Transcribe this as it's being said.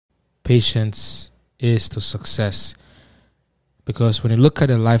patience is to success. Because when you look at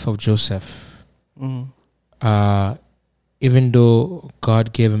the life of Joseph, even though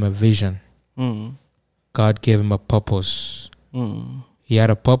God gave him a vision, God gave him a purpose. He had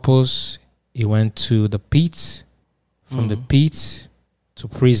a purpose. He went to the pit, from the pit to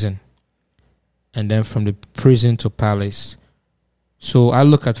prison, and then from the prison to palace. So I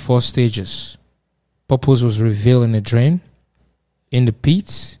look at 4 stages. Purpose was revealed in a dream, in the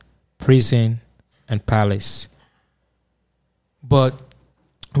pit, prison, and palace. But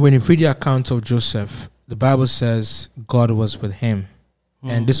when you read the account of Joseph, the Bible says God was with him.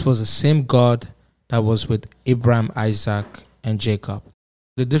 And this was the same God that was with Abraham, Isaac, and Jacob.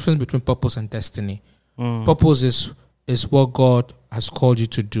 The difference between purpose and destiny. Purpose is what God has called you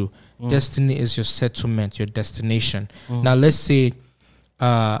to do. Destiny is your settlement, your destination. Now let's say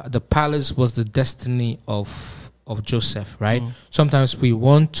the palace was the destiny of Joseph, right? Sometimes we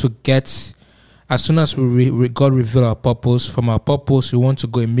want to get, as soon as God reveal our purpose, from our purpose we want to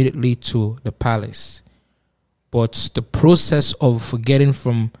go immediately to the palace. But the process of getting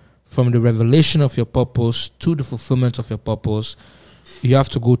from the revelation of your purpose to the fulfillment of your purpose, you have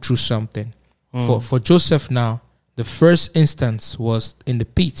to go through something. For Joseph now, the first instance was in the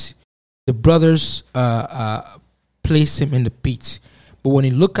pit. The brothers placed him in the pit. But when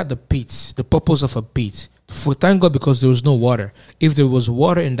you look at the pit, the purpose of a pit, thank God because there was no water. If there was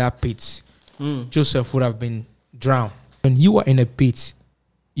water in that pit, Joseph would have been drowned. When you are in a pit,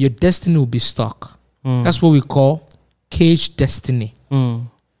 your destiny will be stuck. That's what we call cage destiny.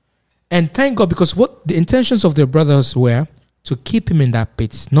 And thank God, because what the intentions of their brothers were to keep him in that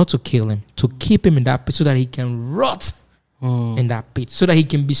pit, not to kill him, to keep him in that pit so that he can rot in that pit, so that he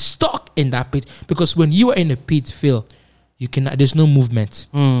can be stuck in that pit. Because when you are in a pit, Phil, you cannot, there's no movement.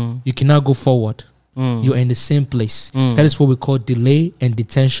 You cannot go forward. You are in the same place. That is what we call delay and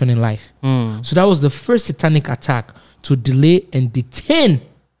detention in life. So that was the first satanic attack, to delay and detain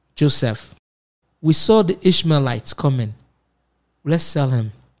Joseph. We saw the Ishmaelites coming. Let's sell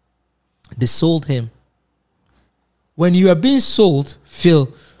him. They sold him. When you are being sold,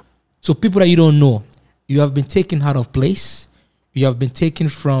 Phil, to people that you don't know, you have been taken out of place. You have been taken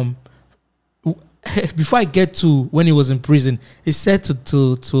from... Before I get to when he was in prison, he said to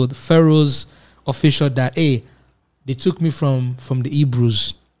the Pharaoh's official that, hey, they took me from the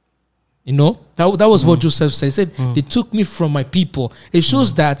Hebrews. You know? That was what Joseph said. He said, they took me from my people. It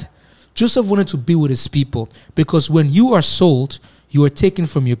shows that Joseph wanted to be with his people, because when you are sold, you are taken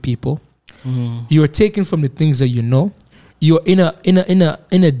from your people. You are taken from the things that you know. You're in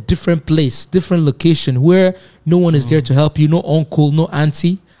a different place, different location where no one is there to help you. No uncle, no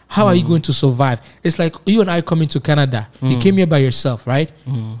auntie. How are you going to survive? It's like you and I coming to Canada. You came here by yourself, right?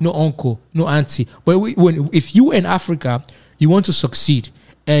 No uncle, no auntie. But if you in Africa, you want to succeed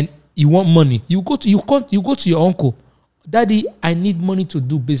and you want money, you go to your uncle. Daddy, I need money to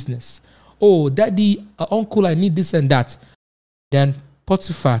do business. Oh, daddy, uncle, I need this and that. Then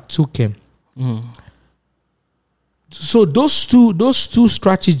Potiphar took him. So those two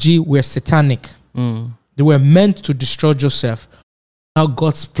strategies were satanic. They were meant to destroy Joseph. Now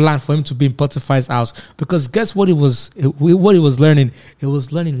God's plan for him to be in Potiphar's house, because guess what he was learning? He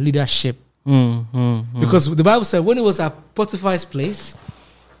was learning leadership. Because the Bible said when he was at Potiphar's place,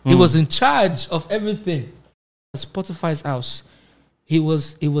 he was in charge of everything. It's Potiphar's house. He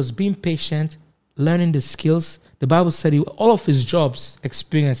was being patient, learning the skills. The Bible said all of his jobs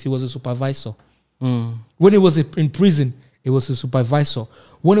experience, he was a supervisor. When he was in prison, he was a supervisor.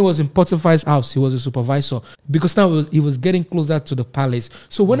 When he was in Potiphar's house, he was a supervisor. Because now he was getting closer to the palace.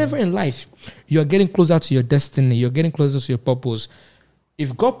 So whenever in life you are getting closer to your destiny, you're getting closer to your purpose,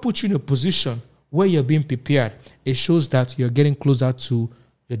 if God puts you in a position where you're being prepared, it shows that you're getting closer to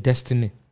your destiny.